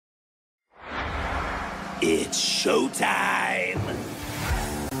It's showtime!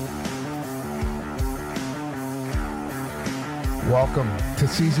 Welcome to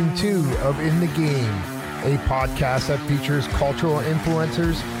Season 2 of In the Game, a podcast that features cultural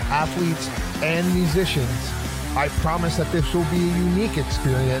influencers, athletes, and musicians. I promise that this will be a unique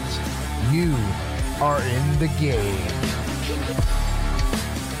experience. You are in the game.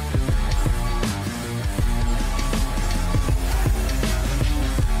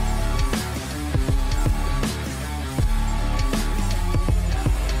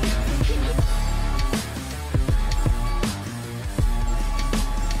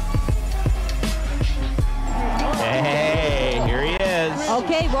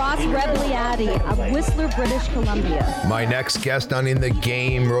 Okay, Ross Rebliati of Whistler, British Columbia. My next guest on In the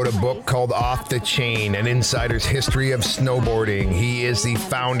Game wrote a book called Off the Chain, an insider's history of snowboarding. He is the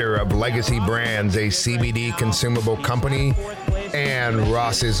founder of Legacy Brands, a CBD consumable company, and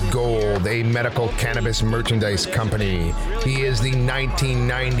Ross's Gold, a medical cannabis merchandise company. He is the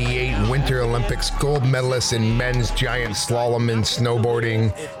 1998 Winter Olympics gold medalist in men's giant slalom and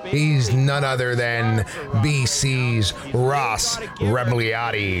snowboarding. He's none other than BC's Ross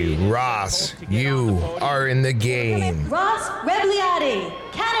Rebliati. Ross, you are in the game. Ross Rebliati,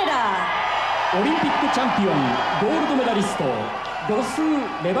 Canada. オリンピックチャンピオン、ゴールドメダリスト、ロス・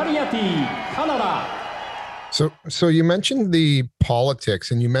レバリアティ、カナダ。So you mentioned the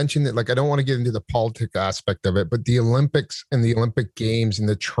politics, and you mentioned that, like, I don't want to get into the politics aspect of it, but the Olympics and the Olympic Games and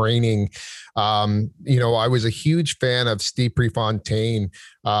the training, I was a huge fan of Steve Prefontaine,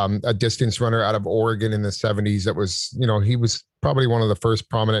 a distance runner out of Oregon in the 70s. That was, he was probably one of the first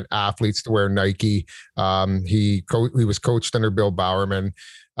prominent athletes to wear Nike. He was coached under Bill Bowerman.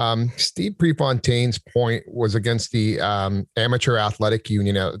 Steve Prefontaine's point was against the Amateur Athletic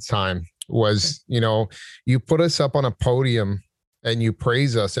Union at the time. Was, you put us up on a podium and you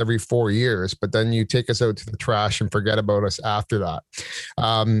praise us every 4 years, but then you take us out to the trash and forget about us after that.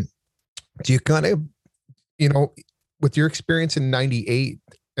 Do you kind of, with your experience in 98,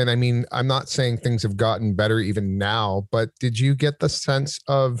 and I mean, I'm not saying things have gotten better even now, but did you get the sense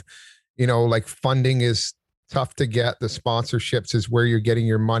of, like, funding is tough to get, the sponsorships is where you're getting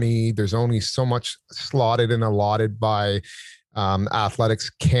your money, there's only so much slotted and allotted by Athletics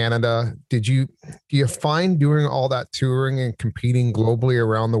Canada? Do you find doing all that touring and competing globally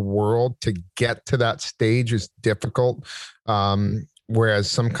around the world to get to that stage is difficult? Whereas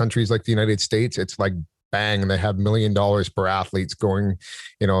some countries like the United States, it's like bang, they have $1 million per athletes going,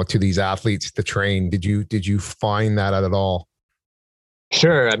 to these athletes to train. Did you find that at all?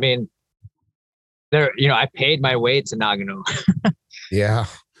 Sure. I mean, I paid my way to Nagano. Yeah.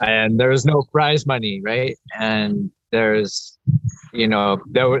 And there was no prize money, right? And there's,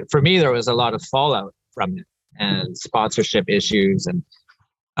 for me, there was a lot of fallout from it and sponsorship issues and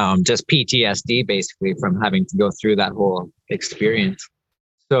just PTSD basically from having to go through that whole experience.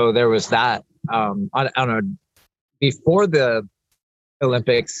 So there was that. Before the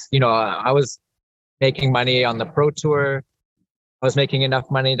Olympics, I was making money on the pro tour. I was making enough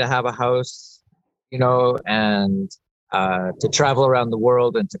money to have a house, and to travel around the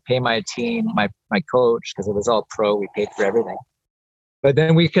world and to pay my team, my coach, because it was all pro, we paid for everything. But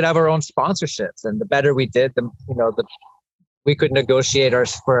then we could have our own sponsorships, and the better we did, we could negotiate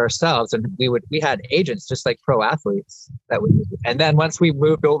for ourselves, and we had agents just like pro athletes and then once we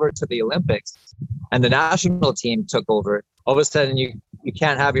moved over to the Olympics and the national team took over, all of a sudden you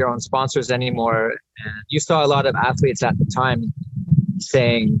can't have your own sponsors anymore. And you saw a lot of athletes at the time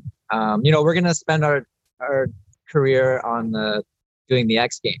saying, we're going to spend our career on doing the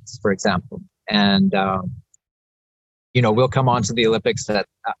X Games, for example, and we'll come on to the Olympics at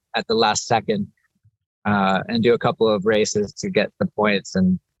the last second and do a couple of races to get the points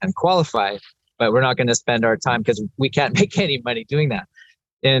and qualify, but we're not going to spend our time because we can't make any money doing that.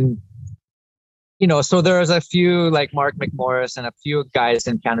 And so there's a few like Mark McMorris and a few guys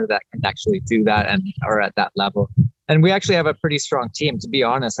in Canada that can actually do that and are at that level. And we actually have a pretty strong team, to be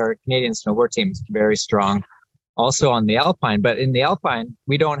honest. Our Canadian snowboard team is very strong. Also on the Alpine, but in the Alpine,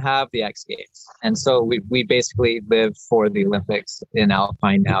 we don't have the X Games. And so we basically live for the Olympics in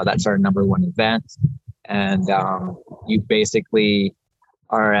Alpine now. That's our number one event. And you basically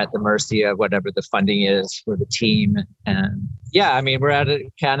are at the mercy of whatever the funding is for the team. And yeah, I mean, we're out of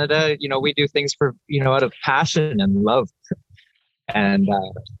Canada, we do things for, out of passion and love. And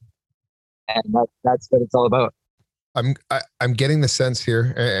that's what it's all about. I'm getting the sense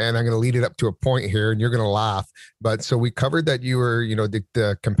here, and I'm going to lead it up to a point here, and you're going to laugh. But so we covered that you were,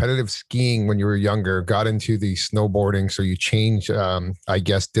 the competitive skiing when you were younger, got into the snowboarding, so you changed, I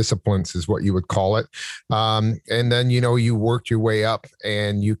guess, disciplines is what you would call it. And then you worked your way up,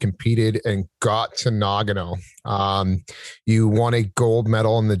 and you competed and got to Nagano. You won a gold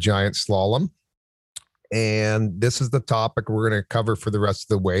medal in the giant slalom. And this is the topic we're going to cover for the rest of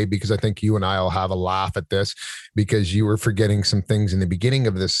the way, because I think you and I will have a laugh at this, because you were forgetting some things in the beginning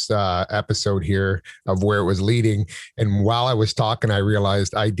of this episode here of where it was leading. And while I was talking, I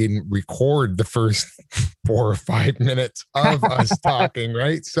realized I didn't record the first 4 or 5 minutes of us talking.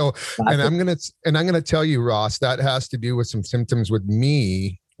 Right. So, and I'm going to tell you, Ross, that has to do with some symptoms with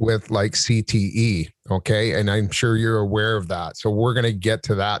me with like CTE. Okay. And I'm sure you're aware of that. So we're going to get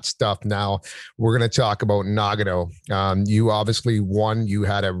to that stuff now. We're going to talk about Nagano. You obviously won. You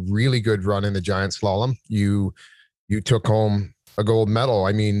had a really good run in the giant slalom. You took home a gold medal.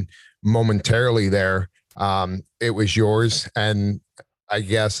 I mean, momentarily there, it was yours. And I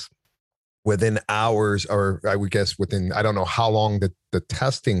guess within hours, or I would guess within, I don't know how long the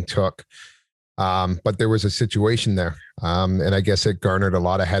testing took, but there was a situation there. And I guess it garnered a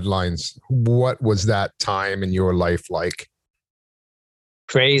lot of headlines. What was that time in your life like?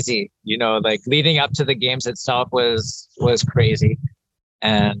 Crazy, like leading up to the games itself was crazy.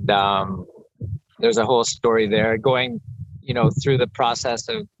 And there's a whole story there going, through the process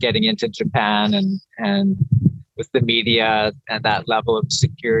of getting into Japan and with the media and that level of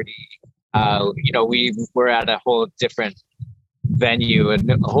security. We were at a whole different venue and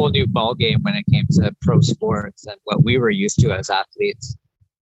a whole new ball game when it came to pro sports and what we were used to as athletes.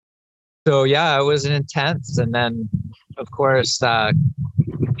 So yeah, it was intense. And then of course,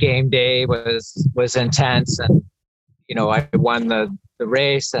 game day was intense, and I won the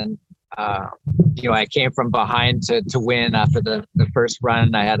race, and I came from behind to win after the first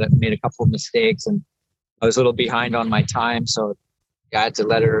run. I had made a couple of mistakes, and I was a little behind on my time, so I had to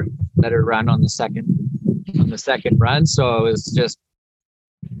let her run on the second run. So it was just,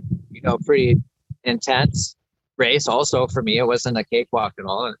 pretty intense race. Also for me, it wasn't a cakewalk at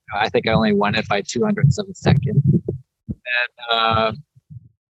all. I think I only won it by 200ths of a second. And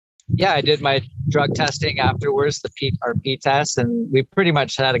I did my drug testing afterwards, our P test, and we pretty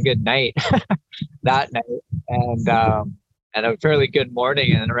much had a good night that night, and a fairly good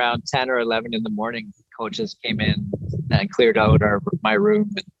morning. And around 10 or 11 in the morning, coaches came in and cleared out my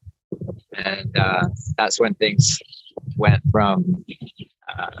room. And that's when things went from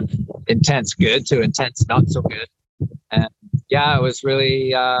intense good to intense not so good. And it was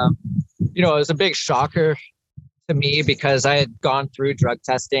really, it was a big shocker to me, because I had gone through drug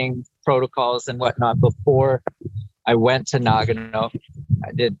testing protocols and whatnot before I went to Nagano.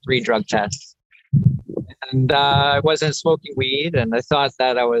 I did 3 drug tests, and I wasn't smoking weed, and I thought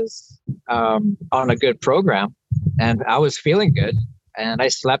that I was on a good program, and I was feeling good. And I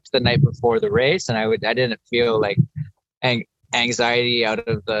slept the night before the race, and I didn't feel like anxiety out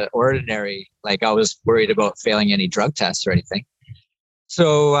of the ordinary, like I was worried about failing any drug tests or anything.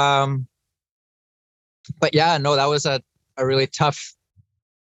 So, that was a really tough,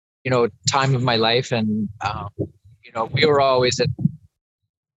 time of my life. And, we were always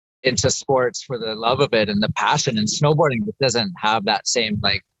into sports for the love of it and the passion, and snowboarding doesn't have that same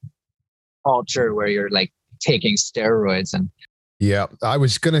like culture where you're like taking steroids. And yeah, I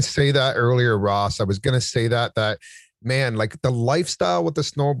was going to say that earlier, Ross. I was going to say that man, like the lifestyle with the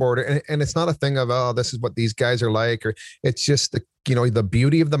snowboarder, and it's not a thing of, oh, this is what these guys are like, or it's just the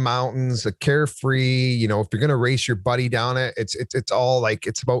beauty of the mountains, the carefree, if you're going to race your buddy down it, it's all like,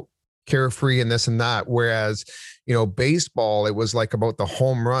 it's about carefree and this and that. Whereas, baseball, it was like about the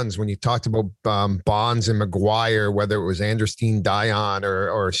home runs. When you talked about Bonds and McGuire, whether it was Androstene Dion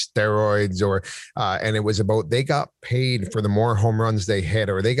or steroids, or and it was about, they got paid for the more home runs they hit,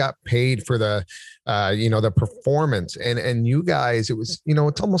 or they got paid for the the performance. And you guys, it was,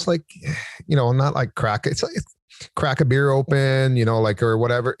 it's almost like, not like crack. It's like crack a beer open, or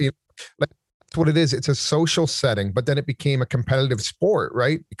whatever. Like, that's what it is. It's a social setting, but then it became a competitive sport,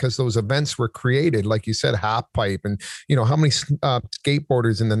 right? Because those events were created, like you said, half pipe. And, how many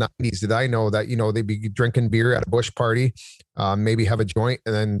skateboarders in the 90s did I know that, they'd be drinking beer at a bush party, maybe have a joint.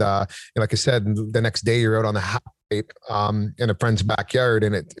 And then, like I said, the next day you're out on the half pipe in a friend's backyard.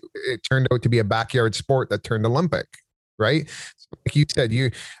 And it turned out to be a backyard sport that turned Olympic, right? So like you said,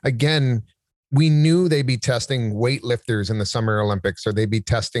 we knew they'd be testing weightlifters in the Summer Olympics, or they'd be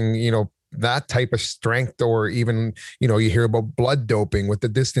testing, that type of strength, or even, you hear about blood doping with the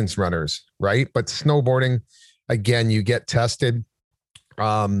distance runners, right? But snowboarding, again, you get tested.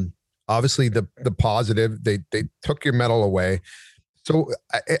 obviously the positive, they took your medal away. So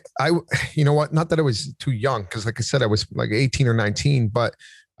I you know what, not that I was too young, because like I said, I was like 18 or 19, but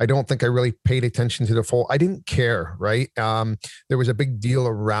I don't think I really paid attention to the full. I didn't care, right? There was a big deal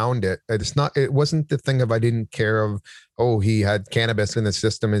around it. It wasn't the thing of I didn't care of, oh, he had cannabis in the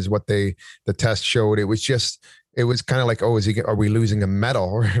system is what the test showed. It was just, it was kind of like, oh, are we losing a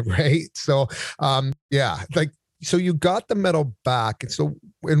medal? Right. So, yeah, like, so you got the medal back.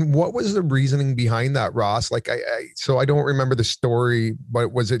 And what was the reasoning behind that, Ross? Like, so I don't remember the story,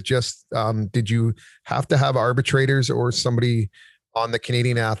 but was it just, did you have to have arbitrators or somebody on the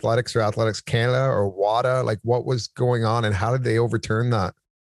Canadian Athletics or Athletics Canada or WADA? Like, what was going on and how did they overturn that?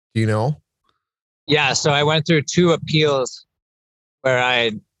 Do you know? Yeah. So I went through 2 appeals where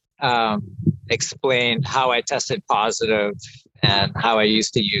I explained how I tested positive and how I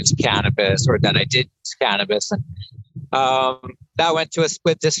used to use cannabis, or that I did use cannabis. And that went to a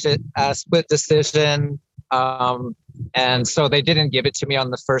split decision. And so they didn't give it to me on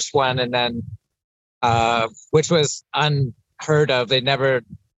the first one. And then, which was unheard of. They never,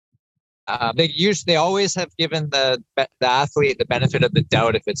 they always have given the athlete the benefit of the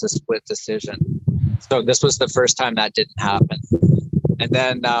doubt if it's a split decision. So this was the first time that didn't happen. And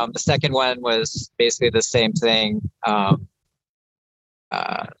then the second one was basically the same thing.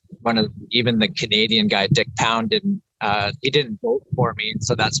 Even the Canadian guy, Dick Pound, didn't vote for me.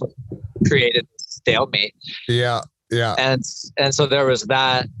 So that's what created the stalemate. Yeah. Yeah. And so there was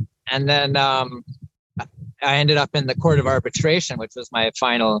that. And then I ended up in the Court of Arbitration, which was my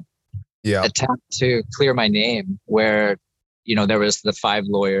final attempt to clear my name, where, there was the 5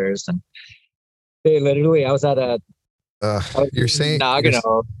 lawyers, and they literally, I was at a, you're saying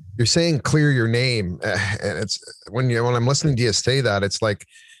Nagano. You're saying clear your name, and it's when I'm listening to you say that, it's like,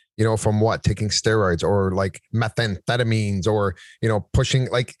 from what, taking steroids or like methamphetamines or pushing,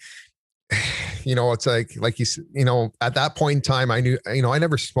 like, it's like you at that point in time, I knew, I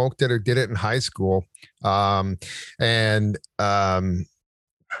never smoked it or did it in high school, anybody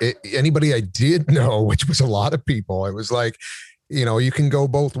I did know, which was a lot of people, it was like, you can go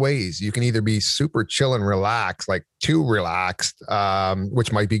both ways. You can either be super chill and relaxed, like too relaxed,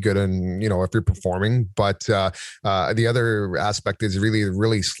 which might be good in, if you're performing, but the other aspect is really,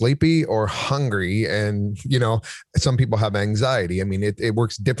 really sleepy or hungry. And, some people have anxiety. I mean, it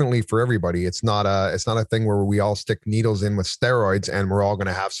works differently for everybody. It's not a thing where we all stick needles in with steroids and we're all going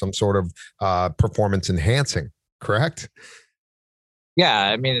to have some sort of performance enhancing, correct? Yeah.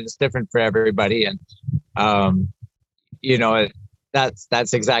 I mean, it's different for everybody. And,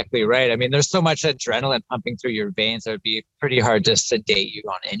 that's exactly right. I mean, there's so much adrenaline pumping through your veins. It would be pretty hard to sedate you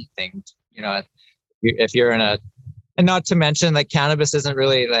on anything. If you're and not to mention, like, cannabis isn't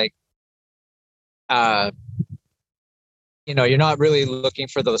really like, you're not really looking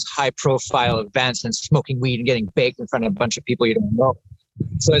for those high profile events and smoking weed and getting baked in front of a bunch of people you don't know.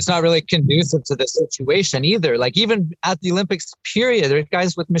 So it's not really conducive to the situation either. Like, even at the Olympics period, there are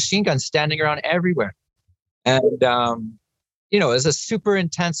guys with machine guns standing around everywhere. And, it's a super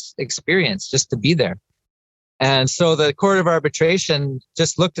intense experience just to be there. And so the Court of Arbitration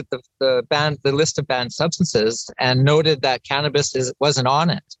just looked at the list of banned substances and noted that cannabis wasn't on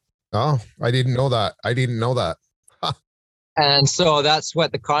it. Oh, I didn't know that. Huh. And so that's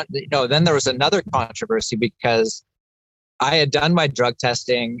what then there was another controversy, because I had done my drug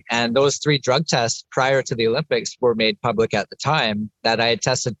testing, and those 3 drug tests prior to the Olympics were made public at the time, that I had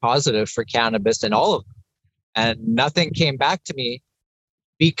tested positive for cannabis in all of them. And nothing came back to me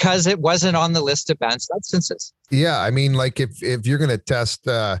because it wasn't on the list of banned substances. Yeah. I mean, like, if you're going to test,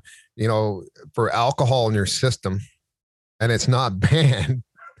 for alcohol in your system and it's not banned,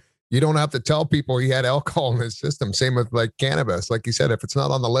 you don't have to tell people he had alcohol in his system. Same with like cannabis. Like you said, if it's not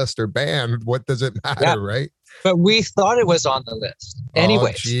on the list or banned, what does it matter, right? But we thought it was on the list.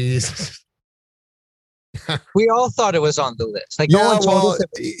 Anyway. Oh, jeez. We all thought it was on the list. Like,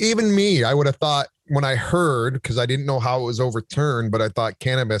 even me, I would have thought, when I heard, because I didn't know how it was overturned, but I thought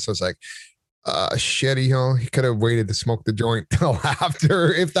cannabis, I was like, shit, he could have waited to smoke the joint till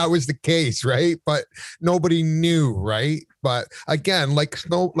after, if that was the case, right? But nobody knew, right? But again, like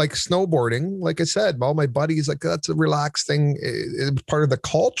snowboarding, like I said, all my buddies, like, that's a relaxed thing. It's part of the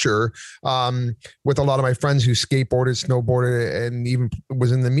culture, with a lot of my friends who skateboarded, snowboarded, and even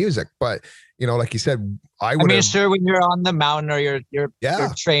was in the music. But like you said, sure, when you're on the mountain, or you're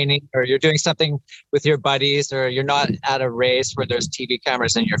training, or you're doing something with your buddies, or you're not at a race where there's TV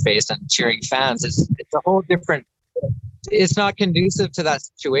cameras in your face and cheering fans, it's a whole different. It's not conducive to that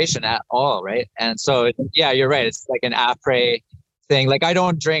situation at all, right? And so, yeah, you're right. It's like an après thing. Like, I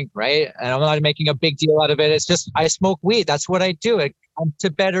don't drink, right? And I'm not making a big deal out of it. It's just, I smoke weed. That's what I do. I'm to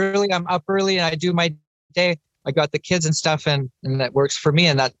bed early. I'm up early and I do my day. I got the kids and stuff and that works for me.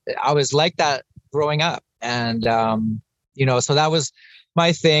 And that I was like that growing up. And, so that was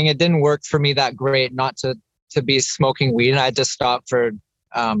my thing. It didn't work for me that great not to be smoking weed. And I just stopped for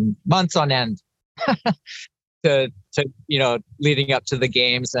months on end to leading up to the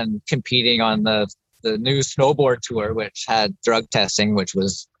games and competing on the new snowboard tour, which had drug testing, which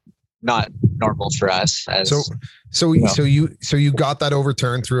was not normal for us. So you got that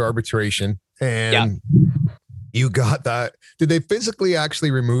overturned through arbitration, and you got that. Did they physically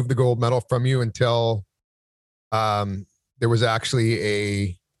actually remove the gold medal from you until there was actually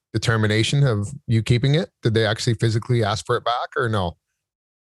a determination of you keeping it? Did they actually physically ask for it back or no?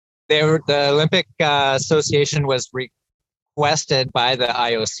 The Olympic Association was requested by the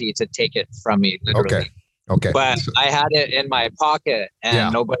IOC to take it from me, literally. Okay. But I had it in my pocket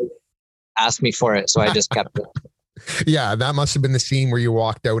and nobody asked me for it. So I just kept it. Yeah, that must have been the scene where you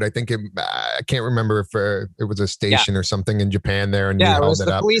walked out. I think I can't remember if it was a station or something in Japan there. And you held it was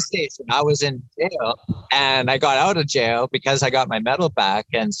the up. Police station. I was in jail and I got out of jail because I got my medal back.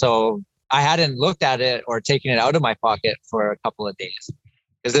 And so I hadn't looked at it or taken it out of my pocket for a couple of days.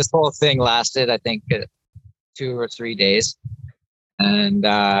 Because this whole thing lasted, I think, 2 or 3 days. And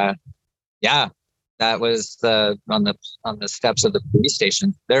that was on the steps of the police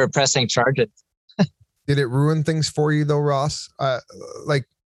station. They were pressing charges. Did it ruin things for you though, Ross? Like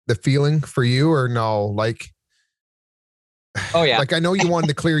the feeling for you or no? Like, oh yeah. Like I know you wanted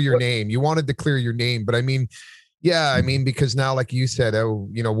to clear your name. You wanted to clear your name, but I mean, because now, like you said,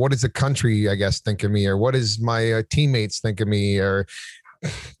 what does the country, I guess, think of me, or what does my teammates think of me, or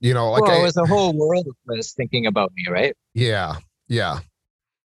it was the whole world was thinking about me, right? Yeah.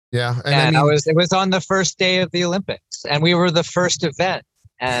 And I mean, it was on the first day of the Olympics, and we were the first event.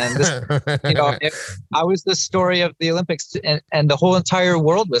 And this, I was the story of the Olympics, and the whole entire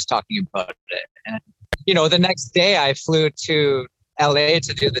world was talking about it. And the next day I flew to LA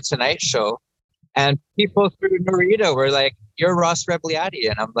to do the Tonight Show, and people through Narita were like, "You're Ross Rebliati,"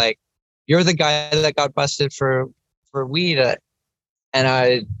 and I'm like, "You're the guy that got busted for weed." And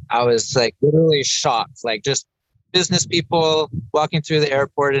I was like literally shocked, like just business people walking through the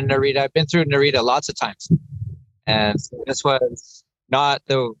airport in Narita. I've been through Narita lots of times, and this was not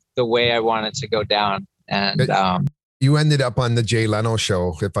the way I wanted to go down. And you ended up on the Jay Leno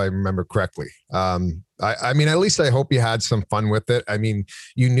show, if I remember correctly. I mean, at least I hope you had some fun with it. I mean,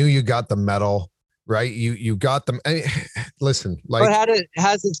 you knew you got the medal, right? You got them. I mean, listen, like it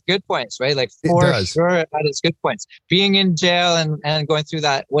has its good points, right? Like for sure, it had its good points. Being in jail and going through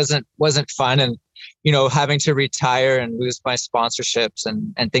that wasn't fun, and having to retire and lose my sponsorships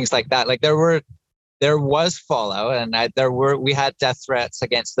and things like that. Like there was fallout, and we had death threats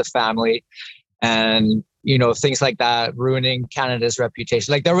against the family, and things like that, ruining Canada's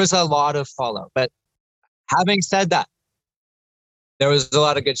reputation. Like there was a lot of fallout. But having said that, there was a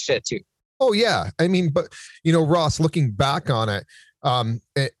lot of good shit too. Oh yeah, I mean, but Ross, looking back on it,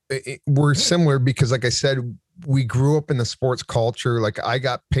 we're similar because, like I said, we grew up in the sports culture. Like I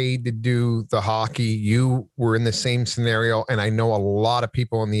got paid to do the hockey. You were in the same scenario. And I know a lot of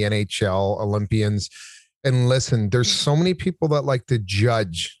people in the NHL, Olympians. And listen, there's so many people that like to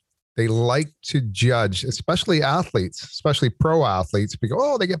judge. They like to judge, especially athletes, especially pro athletes,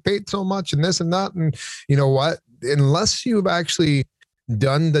 because, they get paid so much and this and that. And you know what? Unless you've actually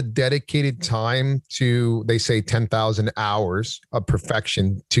done the dedicated time to, they say 10,000 hours of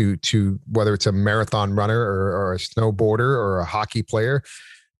perfection to whether it's a marathon runner or a snowboarder or a hockey player,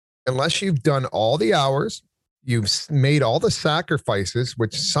 unless you've done all the hours, you've made all the sacrifices,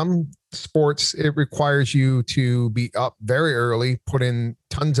 which some sports, it requires you to be up very early, put in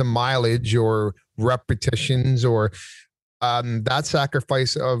tons of mileage or repetitions or that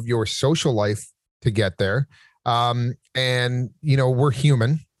sacrifice of your social life to get there. And we're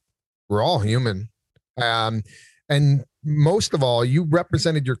human. We're all human. And most of all, you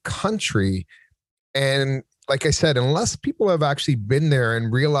represented your country. And like I said, unless people have actually been there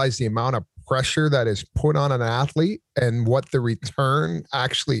and realized the amount of pressure that is put on an athlete and what the return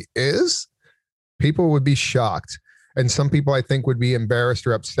actually is, people would be shocked. And some people, I think, would be embarrassed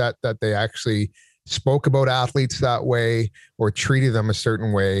or upset that they actually spoke about athletes that way or treated them a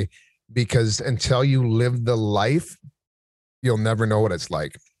certain way, because until you live the life, you'll never know what it's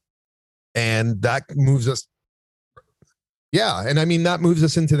like. And that moves us. Yeah. And I mean, that moves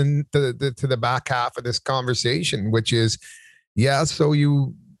us into the back half of this conversation, which is, so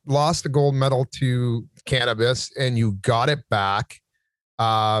you lost the gold medal to cannabis and you got it back.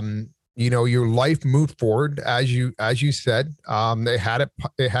 your life moved forward as you said. It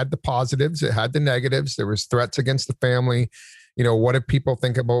had the positives, it had the negatives. There was threats against the family. What did people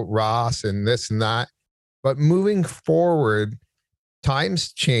think about Ross and this and that? But moving forward,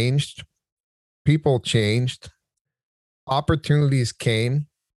 times changed, people changed, opportunities came.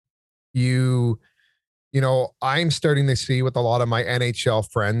 I'm starting to see with a lot of my NHL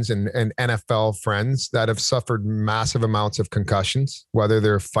friends and NFL friends that have suffered massive amounts of concussions, whether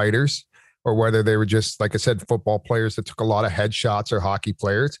they're fighters or whether they were just, like I said, football players that took a lot of headshots or hockey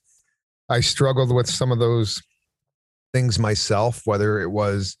players. I struggled with some of those things myself, whether it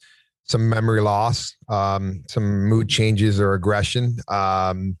was some memory loss, some mood changes or aggression,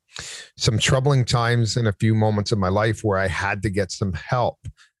 some troubling times in a few moments of my life where I had to get some help.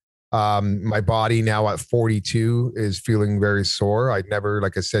 My body now at 42 is feeling very sore. I never,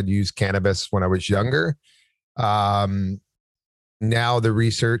 like I said, used cannabis when I was younger. Now the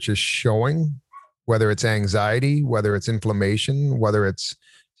research is showing whether it's anxiety, whether it's inflammation, whether it's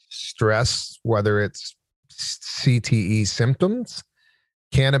stress, whether it's CTE symptoms,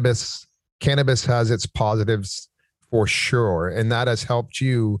 cannabis has its positives for sure. And that has helped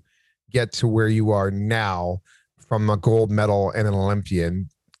you get to where you are now from a gold medal and an Olympian.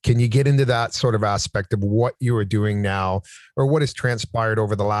 Can you get into that sort of aspect of what you are doing now, or what has transpired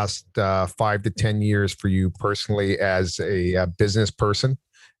over the last 5 to 10 years for you personally as a business person,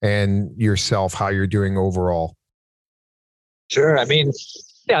 and yourself, how you're doing overall? Sure. I mean,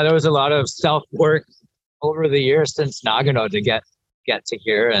 yeah, there was a lot of self-work over the years since Nagano to get to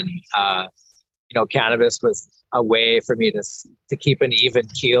here. And, cannabis was a way for me to keep an even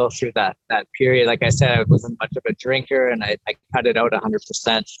keel through that period. Like I said, I wasn't much of a drinker, and I cut it out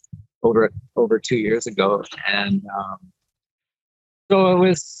 100% over 2 years ago. And so it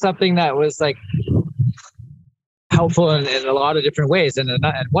was something that was like helpful in a lot of different ways. And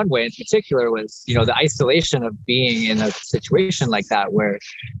one way in particular was, the isolation of being in a situation like that where,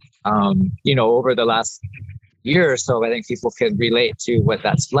 over the last year or so, I think people could relate to what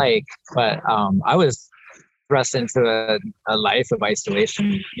that's like. But I was thrust into a life of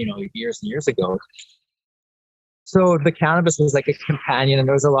isolation, years and years ago. So the cannabis was like a companion, and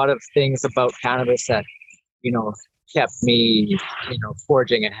there was a lot of things about cannabis that, kept me,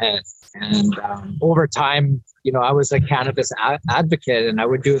 forging ahead. And over time, I was a cannabis advocate, and I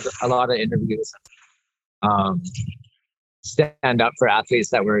would do a lot of interviews, stand up for athletes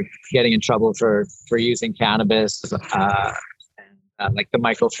that were getting in trouble for using cannabis, like the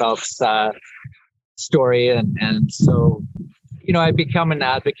Michael Phelps story. And so, I become an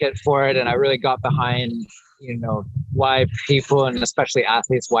advocate for it, and I really got behind, why people, and especially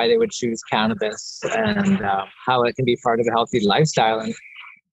athletes, why they would choose cannabis, and how it can be part of a healthy lifestyle.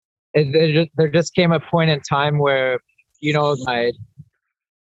 And there just came a point in time where,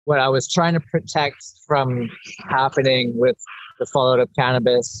 what I was trying to protect from happening with the fallout of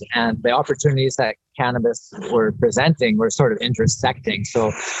cannabis and the opportunities that cannabis were presenting were sort of intersecting.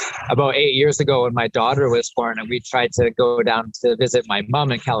 So about 8 years ago, when my daughter was born, and we tried to go down to visit my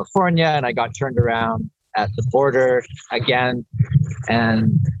mom in California, and I got turned around at the border again.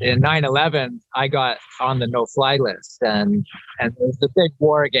 And in 9/11, I got on the no-fly list, and it was the big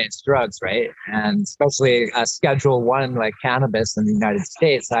war against drugs, right? And especially a Schedule I like cannabis in the United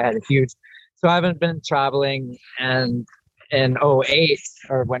States. I had so I haven't been traveling, and in 2008, it's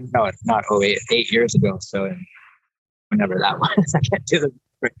not 2008, 8 years ago. So whenever that was, I can't do the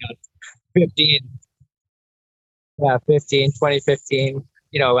 2015.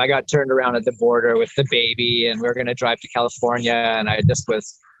 I got turned around at the border with the baby, and we were going to drive to California. And I just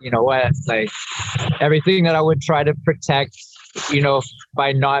was, like everything that I would try to protect,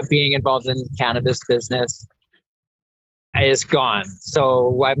 by not being involved in the cannabis business is gone.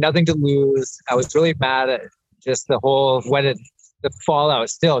 So I have nothing to lose. I was really mad at just the whole, the fallout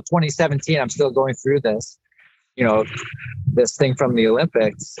still. 2017, I'm still going through this, this thing from the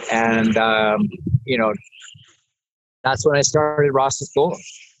Olympics. And, that's when I started Ross's Gold.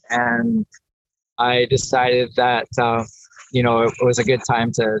 And I decided that, it was a good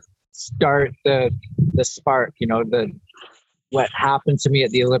time to start the spark, what happened to me at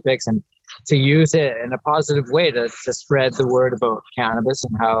the Olympics, and to use it in a positive way to spread the word about cannabis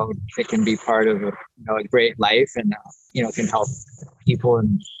and how it can be part of a great life, and, can help people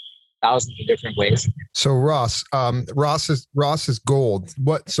in thousands of different ways. So Ross is Gold.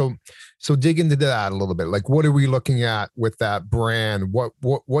 So dig into that a little bit. Like, what are we looking at with that brand?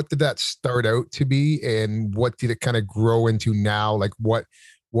 What did that start out to be, and what did it kind of grow into now? Like, what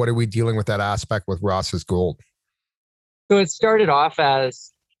are we dealing with that aspect with Ross's Gold? So it started off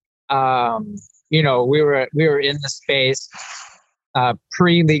as, we were in the space,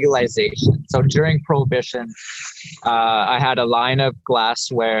 pre-legalization. So during Prohibition, I had a line of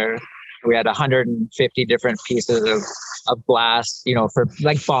glassware. We had 150 different pieces of glass, for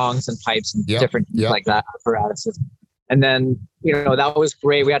like bongs and pipes and different things like that, apparatuses. And then, that was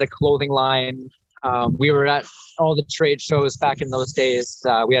great. We had a clothing line. We were at all the trade shows back in those days.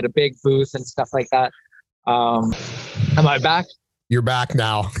 We had a big booth and stuff like that. Am I back? You're back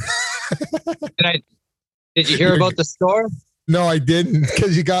now. Did you hear about the store? No, I didn't,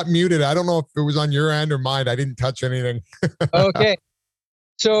 because you got muted. I don't know if it was on your end or mine. I didn't touch anything. Okay.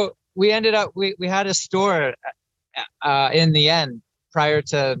 So we ended up, we had a store in the end prior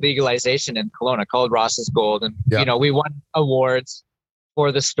to legalization in Kelowna called Ross's Gold. And, we won awards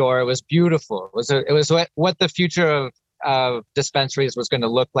for the store. It was beautiful. It was what the future of dispensaries was going to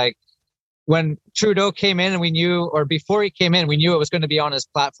look like. When Trudeau came in, and we knew, or before he came in, we knew it was going to be on his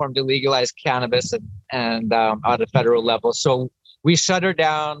platform to legalize cannabis and at a federal level. So we shut her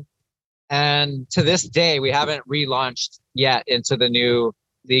down, and to this day, we haven't relaunched yet into the new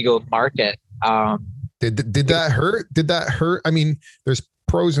legal market. Did that hurt? Did that hurt? I mean, there's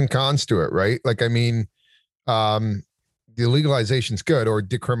pros and cons to it, right? Like, I mean, the legalization's good, or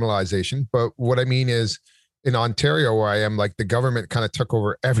decriminalization, but what I mean is, in Ontario, where I am, like, the government kind of took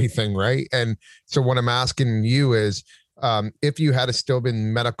over everything, right? And so what I'm asking you is, if you had still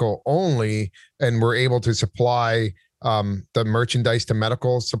been medical only and were able to supply the merchandise to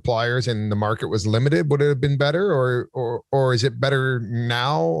medical suppliers and the market was limited, would it have been better, or is it better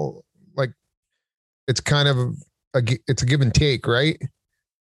now? Like, it's kind of it's a give and take, right?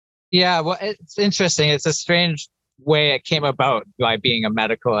 Yeah, well, it's interesting. It's a strange way it came about by being a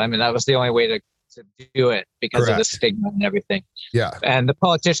medical. I mean, that was the only way to do it because of the stigma and everything. Yeah. And the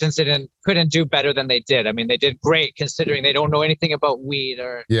politicians couldn't do better than they did. I mean, they did great considering they don't know anything about weed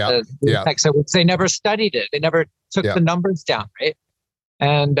or the effects of it. They never studied it. They never took the numbers down, right?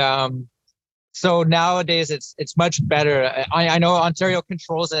 And so nowadays it's much better. I know Ontario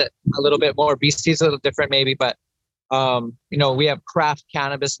controls it a little bit more. BC's a little different maybe, but we have craft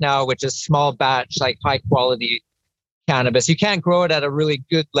cannabis now, which is small batch, like high quality cannabis. You can't grow it at a really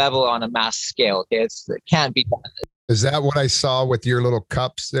good level on a mass scale. Okay, it can't be done. Is that what I saw with your little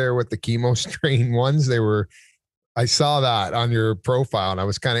cups there with the chemo strain ones? I saw that on your profile, and I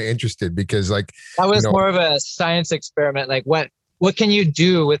was kind of interested because, like, that was more of a science experiment. Like, what can you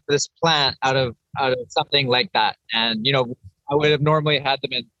do with this plant out of something like that? And I would have normally had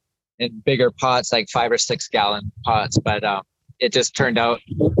them in bigger pots, like 5 or 6 gallon pots, but it just turned out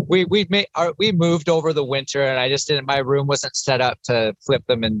we moved over the winter, and I just didn't. My room wasn't set up to flip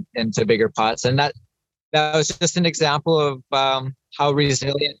them into bigger pots, and that was just an example of how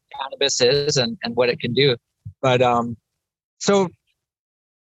resilient cannabis is and what it can do. But so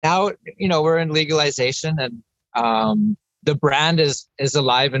now we're in legalization, and the brand is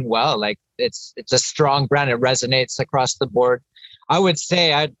alive and well. Like, it's a strong brand. It resonates across the board. I would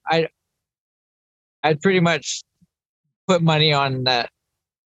say I'd pretty much put money on that.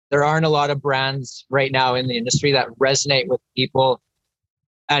 There aren't a lot of brands right now in the industry that resonate with people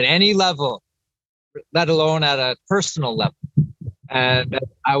at any level, let alone at a personal level. And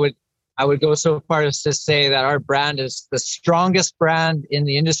I would go so far as to say that our brand is the strongest brand in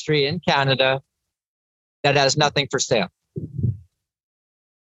the industry in Canada that has nothing for sale.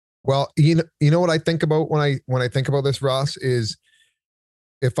 Well, you know what I think about when I think about this, Ross, is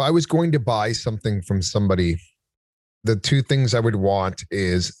if I was going to buy something from somebody, the two things I would want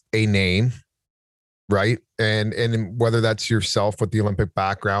is a name, right? And whether that's yourself with the Olympic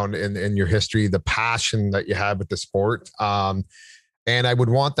background and your history, the passion that you have with the sport. And I would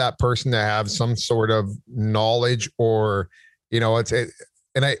want that person to have some sort of knowledge, or, and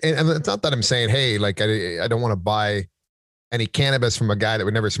it's not that I'm saying, hey, like, I don't want to buy any cannabis from a guy that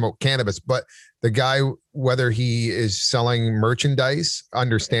would never smoke cannabis, but the guy, whether he is selling merchandise,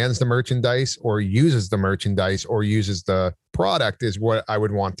 understands the merchandise, or uses the merchandise, or uses the product, is what I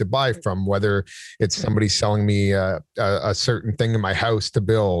would want to buy from, whether it's somebody selling me a certain thing in my house to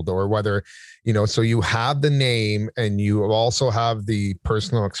build, or whether, so you have the name and you also have the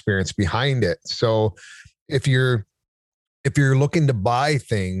personal experience behind it. So if you're looking to buy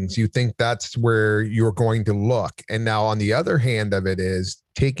things, you think that's where you're going to look. And now on the other hand of it is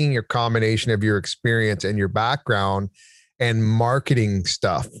taking your combination of your experience and your background and marketing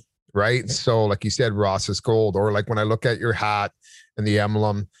stuff, right? So like you said, Ross's Gold, or like when I look at your hat and the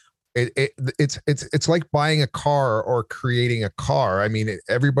emblem, it's like buying a car or creating a car. I mean,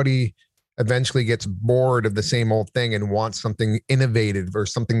 everybody eventually gets bored of the same old thing and wants something innovative, or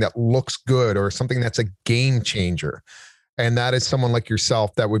something that looks good, or something that's a game changer. And that is someone like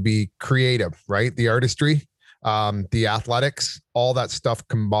yourself that would be creative, right? The artistry the athletics, all that stuff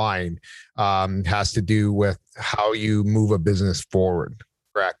combined has to do with how you move a business forward.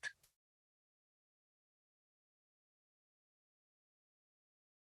 Correct?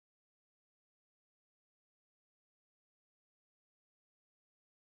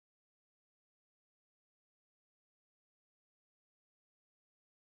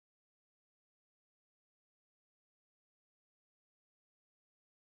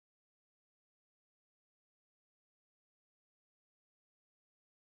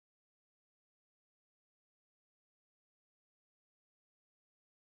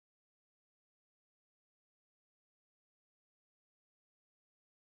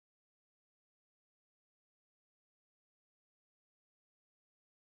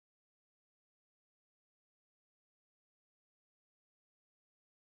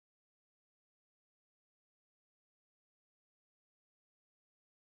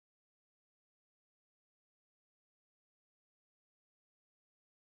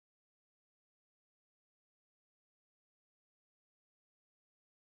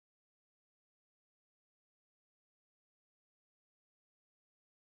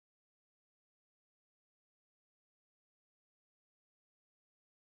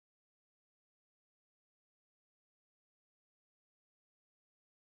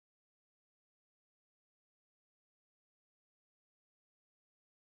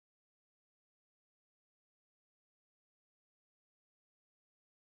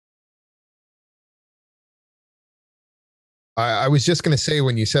 I was just going to say,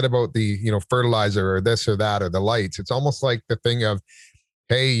 when you said about the, fertilizer or this or that or the lights, it's almost like the thing of,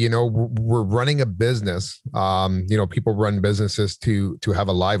 hey, we're running a business. People run businesses to have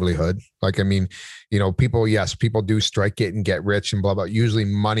a livelihood. Like, I mean, people do strike it and get rich and blah, blah. Usually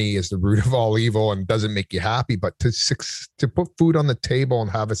money is the root of all evil and doesn't make you happy, but to put food on the table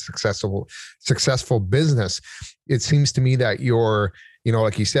and have a successful business, it seems to me that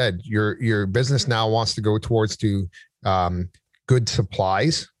like you said, your business now wants to go towards good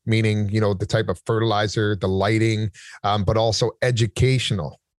supplies, meaning, the type of fertilizer, the lighting, but also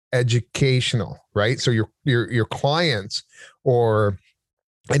educational, right? So your clients or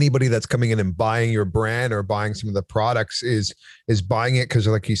anybody that's coming in and buying your brand or buying some of the products is buying it because,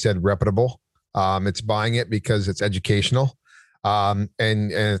 like you said, reputable. It's buying it because it's educational. And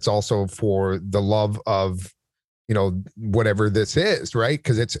it's also for the love of, whatever this is, right?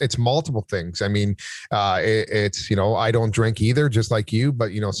 Because it's multiple things. I mean, it's, I don't drink either, just like you,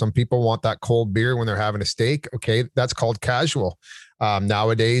 but some people want that cold beer when they're having a steak. Okay, that's called casual.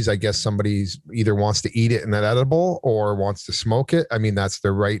 Nowadays, I guess somebody's either wants to eat it in an edible or wants to smoke it. I mean, that's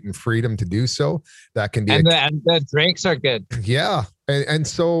their right and freedom to do so. That can be, and the drinks are good. Yeah, and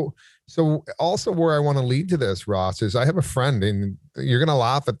so also where I want to lead to this, Ross, is I have a friend, and you're going to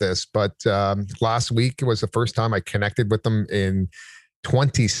laugh at this, but last week was the first time I connected with them in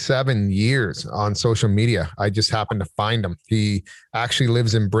 27 years on social media. I just happened to find him. He actually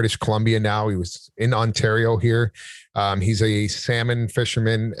lives in British Columbia now. He was in Ontario here. He's a salmon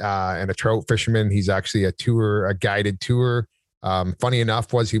fisherman and a trout fisherman. He's actually a guided tour. Funny enough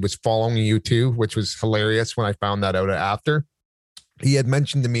he was following you too, which was hilarious when I found that out after. He had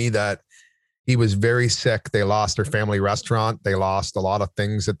mentioned to me that he was very sick. They lost their family restaurant. They lost a lot of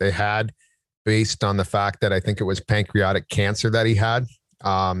things that they had based on the fact that I think it was pancreatic cancer that he had.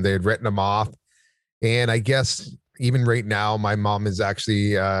 They had written him off. And I guess even right now, my mom is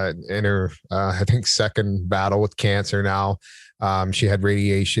actually in her, I think, second battle with cancer now. She had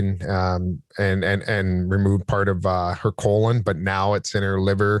radiation and removed part of her colon, but now it's in her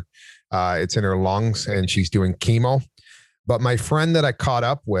liver. It's in her lungs, and she's doing chemo. But my friend that I caught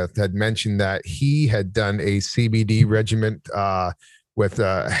up with had mentioned that he had done a CBD regimen with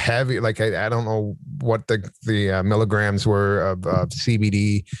heavy, like I don't know what the milligrams were of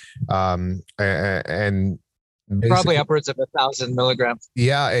CBD, and probably upwards of 1,000 milligrams.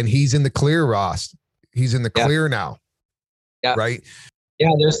 Yeah, and he's in the clear, Ross. He's in the clear now. Yeah. Right. Yeah,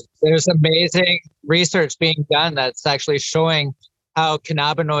 there's amazing research being done that's actually showing how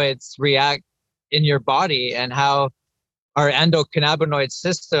cannabinoids react in your body and how our endocannabinoid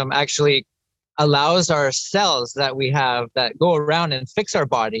system actually allows our cells that we have that go around and fix our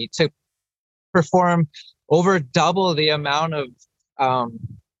body to perform over double the amount of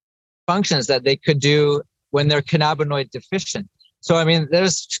functions that they could do when they're cannabinoid deficient. So, I mean,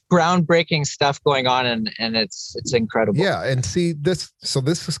 there's groundbreaking stuff going on, and it's incredible. Yeah. And see this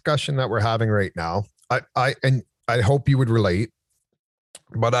discussion that we're having right now, I hope you would relate,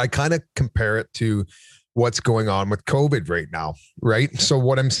 but I kind of compare it to what's going on with COVID right now. Right. So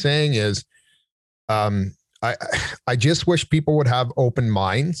what I'm saying is, I just wish people would have open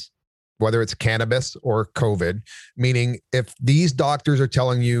minds, whether it's cannabis or COVID, meaning if these doctors are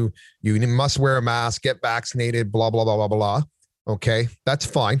telling you, you must wear a mask, get vaccinated, blah, blah, blah, blah, blah. Okay, that's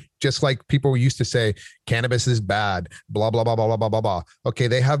fine. Just like people used to say, cannabis is bad, blah, blah, blah, blah, blah, blah, blah, blah. Okay,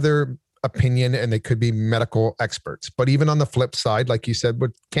 they have their opinion and they could be medical experts. But even on the flip side, like you said,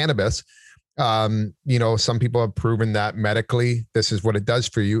 with cannabis, some people have proven that medically, this is what it does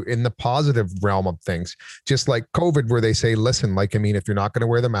for you in the positive realm of things. Just like COVID, where they say, listen, if you're not going to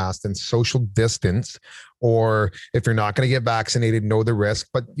wear the mask, then social distance, or if you're not going to get vaccinated, know the risk.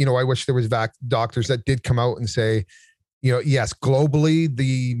 But, I wish there was doctors that did come out and say, yes, globally,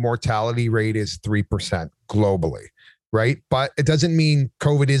 the mortality rate is 3% globally, right? But it doesn't mean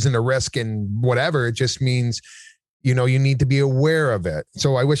COVID isn't a risk and whatever. It just means, you need to be aware of it.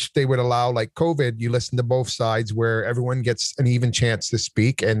 So I wish they would allow, like COVID, you listen to both sides where everyone gets an even chance to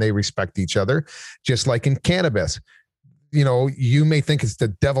speak and they respect each other, just like in cannabis. You may think it's the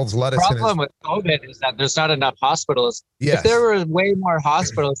devil's lettuce. The problem with COVID is that there's not enough hospitals. Yes. If there were way more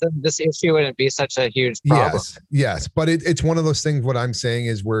hospitals, then this issue wouldn't be such a huge problem. Yes. But it's one of those things. What I'm saying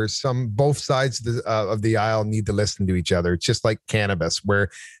is where both sides of the aisle need to listen to each other. It's just like cannabis, where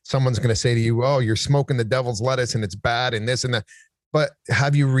someone's going to say to you, oh, you're smoking the devil's lettuce and it's bad and this and that. But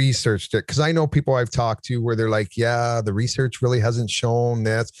have you researched it? Because I know people I've talked to where they're like, yeah, the research really hasn't shown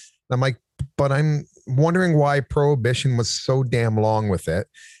this. And I'm like, but I'm wondering why prohibition was so damn long with it.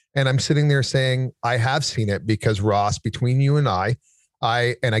 And I'm sitting there saying, I have seen it because, Ross, between you and I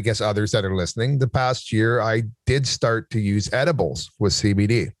guess others that are listening, the past year, I did start to use edibles with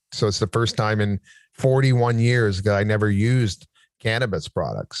CBD. So it's the first time in 41 years that I never used cannabis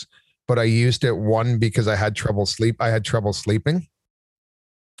products, but I used it because I had trouble sleeping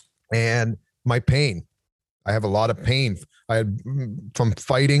and my pain. I have a lot of pain. I had from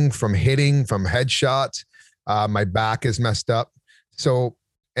fighting, from hitting, from headshots. My back is messed up. So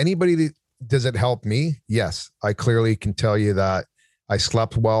does it help me? Yes. I clearly can tell you that I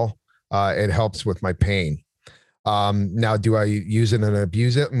slept well. It helps with my pain. Now, do I use it and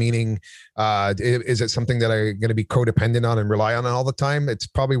abuse it? Meaning, is it something that I'm going to be codependent on and rely on all the time? It's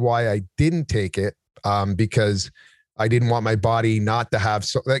probably why I didn't take it, because I didn't want my body not to have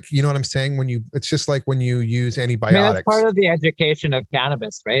you know what I'm saying? It's just like when you use antibiotics. I mean, that's part of the education of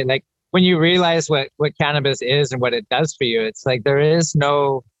cannabis, right? Like when you realize what cannabis is and what it does for you, it's like there is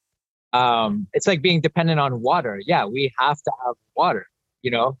no, it's like being dependent on water. Yeah, we have to have water,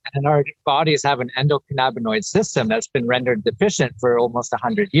 and our bodies have an endocannabinoid system that's been rendered deficient for almost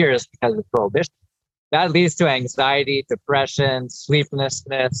 100 years because of prohibition. That leads to anxiety, depression,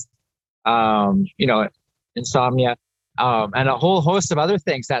 sleeplessness, insomnia, and a whole host of other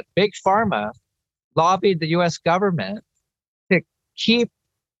things that Big Pharma lobbied the U.S. government to keep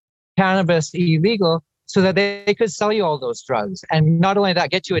cannabis illegal so that they could sell you all those drugs. And not only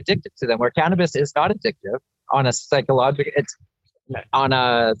that, get you addicted to them, where cannabis is not addictive on a psychological, it's on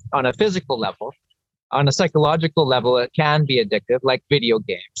a physical level. On a psychological level, it can be addictive, like video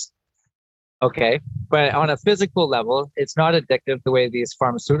games. Okay. But on a physical level, it's not addictive the way these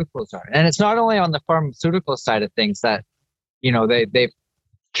pharmaceuticals are. And it's not only on the pharmaceutical side of things that, they've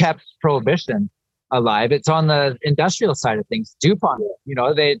kept prohibition alive. It's on the industrial side of things. DuPont,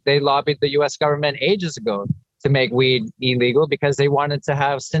 they lobbied the US government ages ago to make weed illegal because they wanted to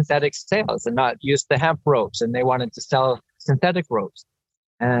have synthetic sales and not use the hemp ropes. And they wanted to sell synthetic ropes.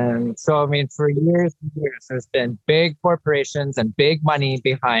 And so, I mean, for years and years, there's been big corporations and big money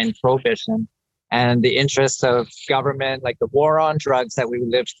behind prohibition and the interests of government, like the war on drugs that we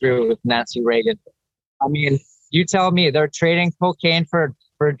lived through with Nancy Reagan. I mean, you tell me they're trading cocaine for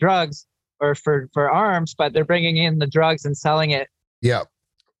drugs or for arms, but they're bringing in the drugs and selling it. Yeah.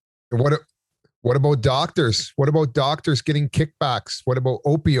 What about doctors? What about doctors getting kickbacks? What about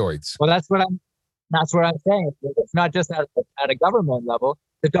opioids? Well, that's what I'm saying. It's not just at a government level.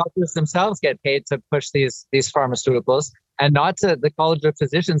 The doctors themselves get paid to push these pharmaceuticals, and the College of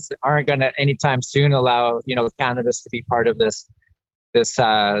Physicians aren't going to anytime soon allow cannabis to be part of this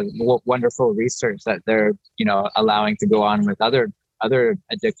wonderful research that they're allowing to go on with other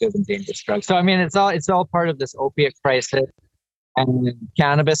addictive and dangerous drugs. So I mean, it's all part of this opiate crisis, and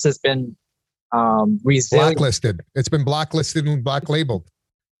cannabis has been resilient. Blacklisted. It's been blacklisted and black labeled.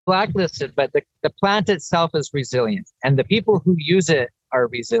 Blacklisted, but the plant itself is resilient, and the people who use it are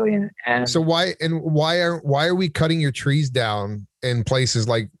resilient. And so why are we cutting your trees down in places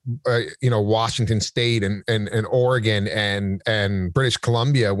like Washington State and Oregon and British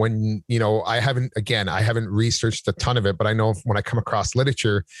Columbia when I haven't researched a ton of it, but I know when I come across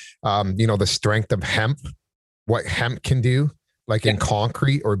literature, the strength of hemp, what hemp can do, like in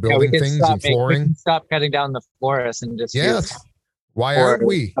concrete or building things and flooring. We can stop cutting down the forests and just Why for aren't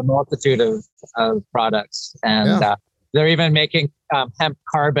we? a multitude of products. And they're even making hemp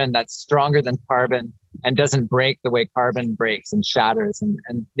carbon that's stronger than carbon and doesn't break the way carbon breaks and shatters.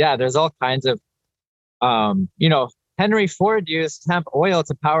 And yeah, there's all kinds of, Henry Ford used hemp oil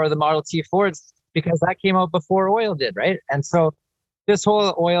to power the Model T Fords because that came out before oil did, right? And so this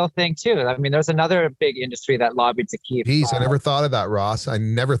whole oil thing too. I mean, there's another big industry that lobbied to keep. Geez, I never thought of that, Ross. I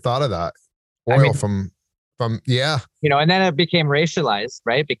never thought of that. Oil from and then it became racialized,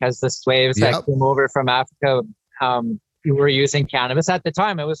 right? Because the slaves that came over from Africa were using cannabis. At the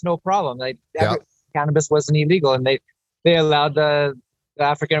time, it was no problem. Cannabis wasn't illegal, and they allowed the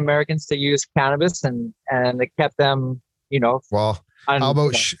African Americans to use cannabis, and they kept them, Well, how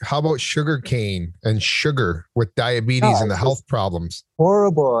about sugar cane and sugar with diabetes and the health problems?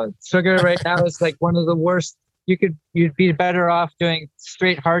 Horrible. Sugar right now is like one of the worst. You'd be better off doing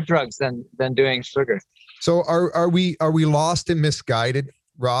straight hard drugs than doing sugar. So are we lost and misguided,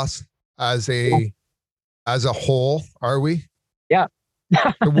 Ross, as a whole? Are we? Yeah.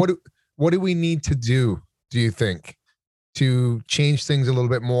 What do we need to do you think, to change things a little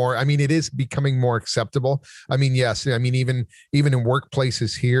bit more? I mean, it is becoming more acceptable. I mean, yes. I mean, even in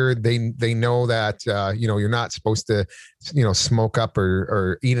workplaces here, they know that you're not supposed to smoke up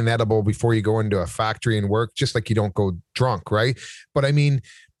or eat an edible before you go into a factory and work, just like you don't go drunk, right? But I mean,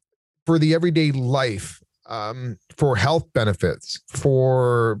 for the everyday life, for health benefits,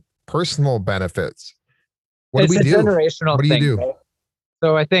 for personal benefits, what do we do? It's a generational what do thing, you do? Right?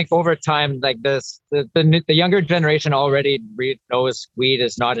 So I think over time, like this, the younger generation already knows weed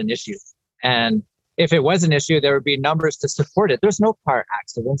is not an issue. And if it was an issue, there would be numbers to support it. There's no car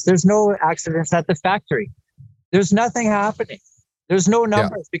accidents. There's no accidents at the factory. There's nothing happening. There's no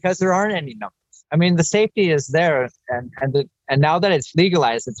numbers because there aren't any numbers. I mean, the safety is there. And now that it's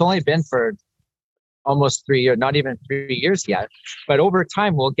legalized, it's only been for almost 3 years, not even 3 years yet. But over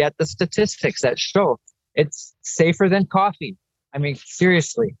time, we'll get the statistics that show it's safer than coffee. I mean,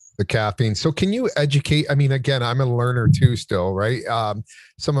 seriously. The caffeine. So can you educate? I mean, again, I'm a learner too still, right?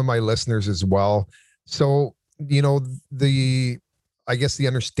 Some of my listeners as well. So, I guess the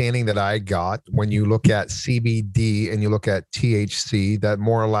understanding that I got when you look at CBD and you look at THC, that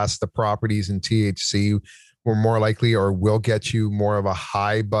more or less the properties in THC were more likely or will get you more of a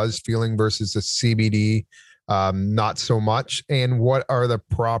high buzz feeling versus the CBD, not so much. And what are the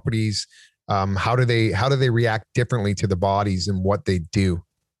properties? How do they react differently to the bodies and what they do?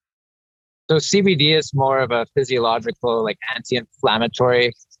 So CBD is more of a physiological, like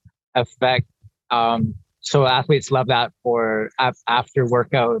anti-inflammatory effect. So athletes love that for after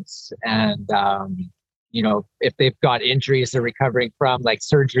workouts, and if they've got injuries they're recovering from, like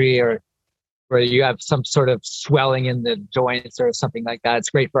surgery, or where you have some sort of swelling in the joints or something like that. It's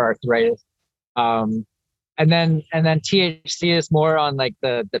great for arthritis. And then THC is more on like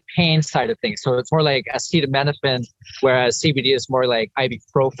the pain side of things. So it's more like acetaminophen, whereas CBD is more like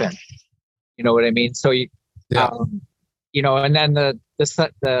ibuprofen. You know what I mean? So and then the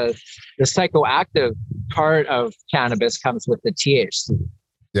psychoactive part of cannabis comes with the THC.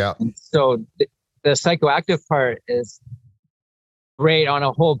 Yeah. And so the psychoactive part is great on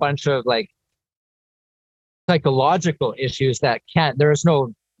a whole bunch of like psychological issues that there's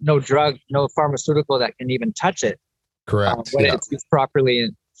no drug, no pharmaceutical that can even touch it. Correct. When it's used properly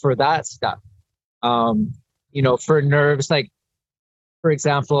for that stuff. For nerves, like, for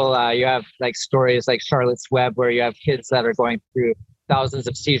example, you have like stories like Charlotte's Web, where you have kids that are going through thousands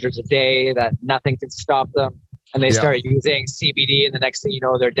of seizures a day that nothing can stop them. And they start using CBD, and the next thing you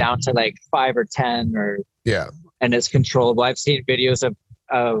know, they're down to like 5 or 10 and it's controllable. I've seen videos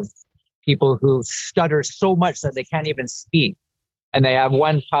of people who stutter so much that they can't even speak. And they have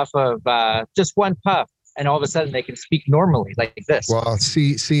one puff, and all of a sudden they can speak normally like this. Well,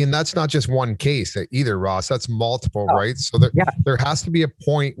 see, and that's not just one case either, Ross. That's multiple, right? So there has to be a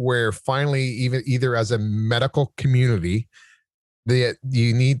point where finally, either as a medical community, that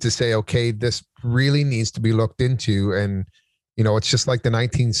you need to say, okay, this really needs to be looked into. And, it's just like the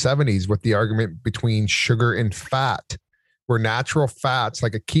 1970s with the argument between sugar and fat, where natural fats,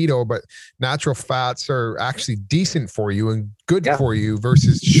 like a keto, but natural fats are actually decent for you and good for you,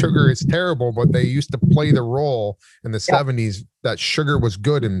 versus sugar is terrible. But they used to play the role in the 70s that sugar was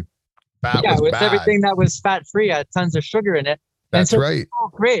good and fat was bad. Everything that was fat free had tons of sugar in it. That's right. Oh,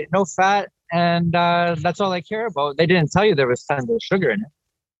 great, no fat, and that's all I care about. They didn't tell you there was tons of sugar in it.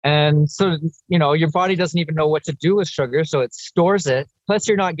 And so, your body doesn't even know what to do with sugar, so it stores it. Plus,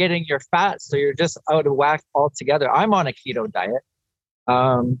 you're not getting your fat, so you're just out of whack altogether. I'm on a keto diet.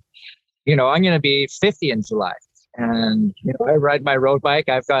 I'm going to be 50 in July, and I ride my road bike.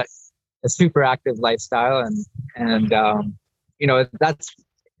 I've got a super active lifestyle, and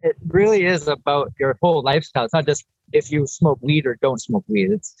it really is about your whole lifestyle. It's not just if you smoke weed or don't smoke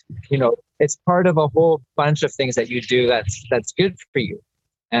weed. It's, it's part of a whole bunch of things that you do that's good for you.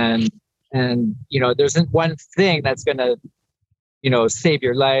 And there isn't one thing that's going to, save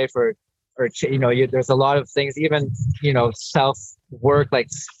your life or there's a lot of things, even, self work, like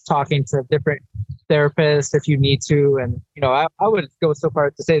talking to different therapists if you need to. And, I would go so far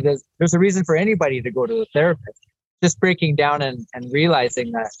as to say there's a reason for anybody to go to a therapist. Just breaking down and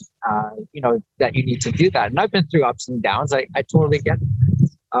realizing that, that you need to do that. And I've been through ups and downs. I totally get it.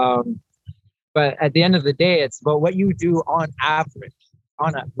 But at the end of the day, it's about what you do on average,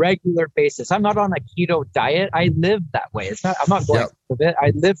 on a regular basis. I'm not on a keto diet. I live that way. I'm not going with it.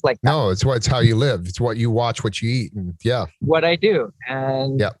 I live like that. No, it's how you live. It's what you watch, what you eat, and what I do.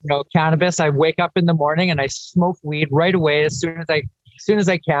 And cannabis. I wake up in the morning and I smoke weed right away as soon as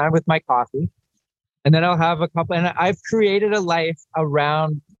I can with my coffee. And then I'll have a couple, and I've created a life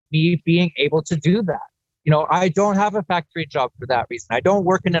around me being able to do that. I don't have a factory job for that reason. I don't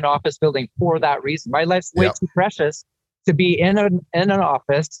work in an office building for that reason. My life's way too precious to be in an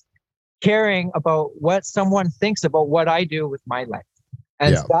office caring about what someone thinks about what I do with my life.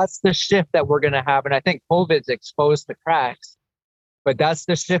 And that's the shift that we're going to have. And I think COVID's exposed the cracks, but that's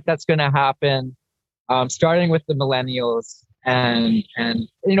the shift that's going to happen, starting with the millennials. And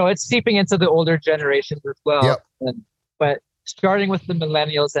it's seeping into the older generations as well. But starting with the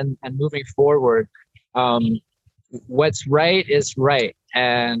millennials and moving forward, what's right is right,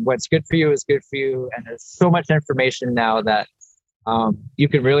 and what's good for you is good for you. And there's so much information now that you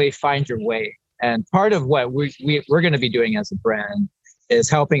can really find your way. And part of what we're going to be doing as a brand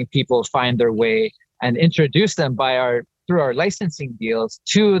is helping people find their way and introduce them through our licensing deals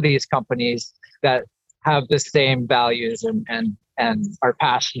to these companies that have the same values and are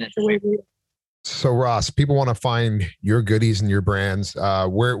passionate the way we are. So Ross, people want to find your goodies and your brands.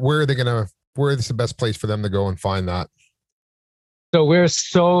 Where is the best place for them to go and find that? So we're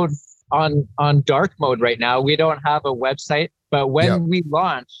so on dark mode right now. We don't have a website, but when we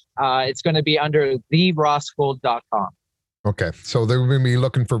launch, it's going to be under therossgold.com. Okay. So they're going to be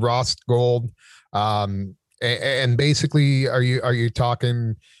looking for Ross Gold. And basically, are you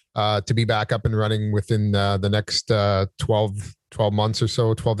talking to be back up and running within the next 12 months or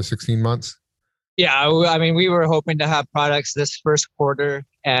so, 12 to 16 months? Yeah, I mean, we were hoping to have products this first quarter,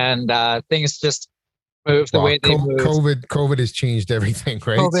 and things just moved the way they moved. COVID has changed everything,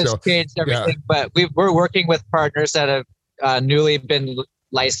 right? COVID's changed everything, but we're working with partners that have newly been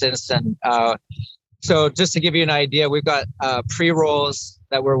licensed. And so just to give you an idea, we've got pre-rolls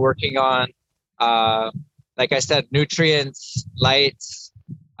that we're working on. Like I said, nutrients, lights.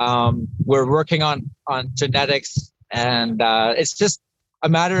 We're working on genetics, and it's just a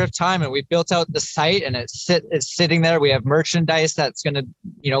matter of time. And we built out the site, and it's sitting there. We have merchandise that's going to,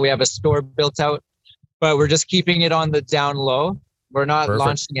 we have a store built out, but we're just keeping it on the down low. We're not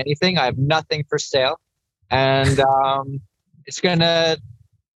launching anything. I have nothing for sale, and it's gonna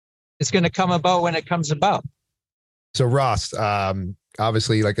come about when it comes about. So Ross,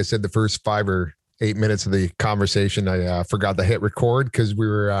 obviously, like I said, the first 5 or 8 minutes of the conversation, I forgot to hit record because we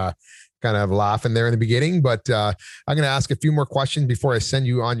were kind of laughing there in the beginning, but I'm going to ask a few more questions before I send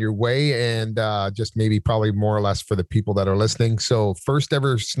you on your way, and just maybe probably more or less for the people that are listening. So first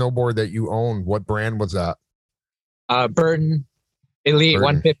ever snowboard that you owned, what brand was that? Burton Elite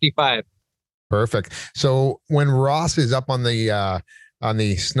 155. Perfect. So when Ross is up on the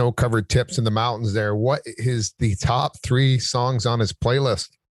snow-covered tips in the mountains there, what is the top 3 songs on his playlist?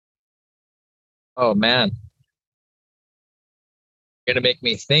 Oh man, you're gonna make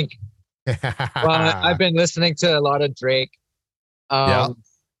me think. Well, I've been listening to a lot of Drake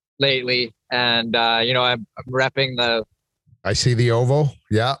lately, and I'm repping the. I see the OVO.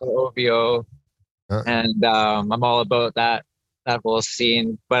 Yeah, the OVO, and I'm all about that whole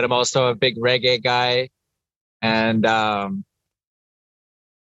scene. But I'm also a big reggae guy, and That's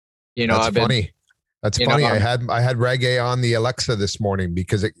I've been funny. That's funny. I had reggae on the Alexa this morning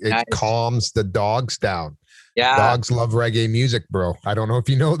because it nice. Calms the dogs down. Yeah. Dogs love reggae music, bro. I don't know if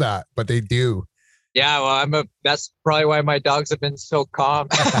you know that, but they do. Yeah, well, that's probably why my dogs have been so calm.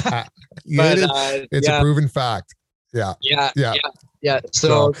 It's a proven fact. Yeah.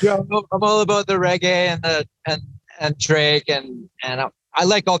 So I'm all about the reggae and Drake and I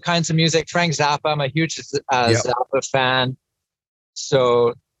like all kinds of music. Frank Zappa, I'm a huge Zappa fan.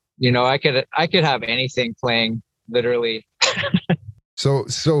 So I could have anything playing, literally. So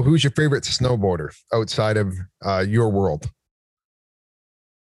who's your favorite snowboarder outside of your world?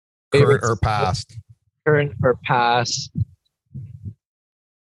 Current or past? Current or past?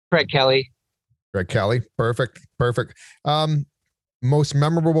 Craig Kelly. Craig Kelly. Perfect. most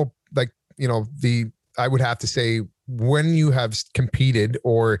memorable, like, I would have to say when you have competed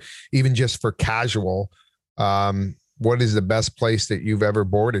or even just for casual, what is the best place that you've ever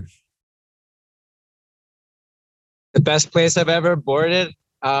boarded? The best place I've ever boarded.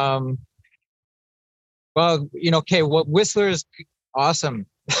 Well, Whistler is awesome.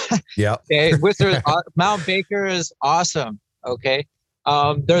 Yeah. Okay. Whistler, Mount Baker is awesome. Okay.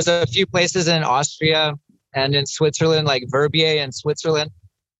 There's a few places in Austria and in Switzerland, like Verbier in Switzerland.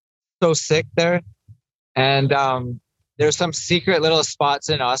 So sick there. And there's some secret little spots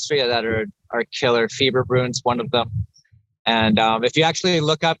in Austria that are killer. Fieberbrun's one of them. And if you actually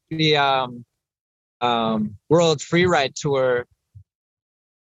look up the World Freeride Tour,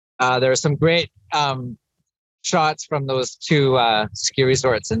 there are some great shots from those two ski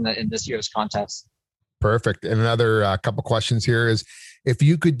resorts in this year's contest. Perfect. And another couple questions here is, if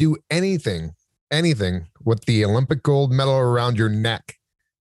you could do anything with the Olympic gold medal around your neck,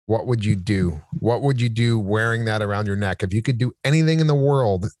 what would you do? What would you do wearing that around your neck? If you could do anything in the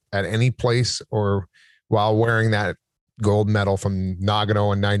world at any place or while wearing that gold medal from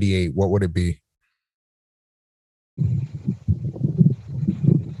Nagano in 98, what would it be?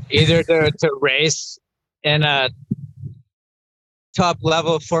 Either to race in a top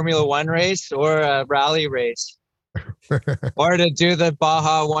level Formula One race or a rally race, or to do the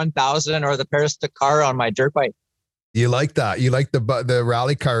Baja 1000 or the Paris Dakar on my dirt bike. You like that? You like the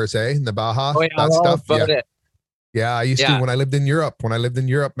rally cars, eh? The Baja, oh, yeah, that stuff. Yeah. It. Yeah, I used to when I lived in Europe. When I lived in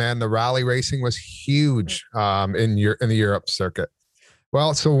Europe, man, the rally racing was huge in the Europe circuit.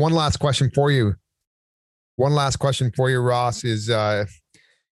 Well, so one last question for you, Ross, is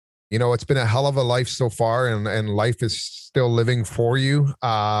it's been a hell of a life so far, and life is still living for you.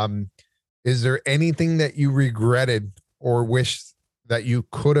 Is there anything that you regretted or wish that you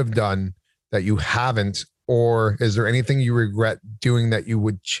could have done that you haven't? Or is there anything you regret doing that you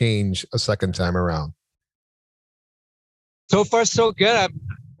would change a second time around? So far, so good.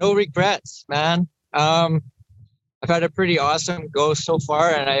 No regrets, man. I've had a pretty awesome go so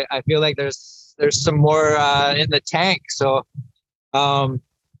far, and I feel like there's some more in the tank. So I'm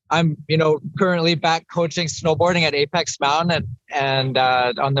currently back coaching snowboarding at Apex Mountain, and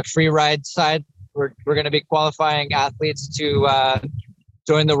on the free ride side, we're going to be qualifying athletes to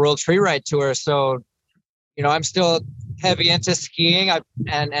join the World Freeride Tour. So I'm still heavy into skiing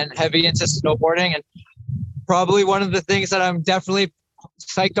and heavy into snowboarding, and probably one of the things that I'm definitely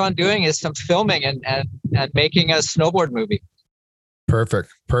psyched on doing is some filming and making a snowboard movie. Perfect.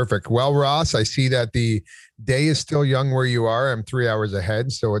 Well, Ross, I see that the day is still young where you are. I'm 3 hours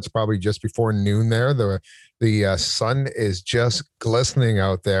ahead, so it's probably just before noon there. The sun is just glistening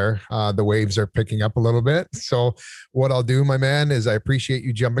out there. The waves are picking up a little bit. So what I'll do, my man, is I appreciate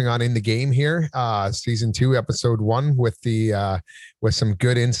you jumping on in the game here. Season 2, episode 1, with some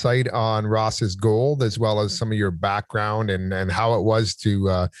good insight on Ross's gold, as well as some of your background and how it was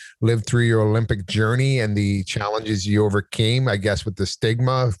to live through your Olympic journey and the challenges you overcame, I guess, with the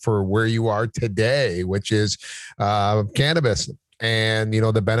stigma for where you are today, which is cannabis. And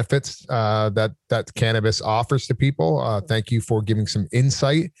the benefits that cannabis offers to people. Thank you for giving some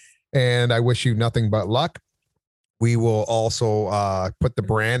insight, and I wish you nothing but luck. We will also put the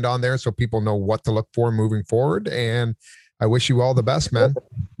brand on there so people know what to look for moving forward. And I wish you all the best, man.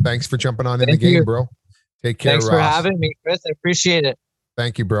 Thanks for jumping on in the game, bro. Take care. Thanks for having me, Chris. I appreciate it.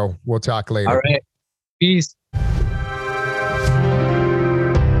 Thank you, bro. We'll talk later. All right. Peace.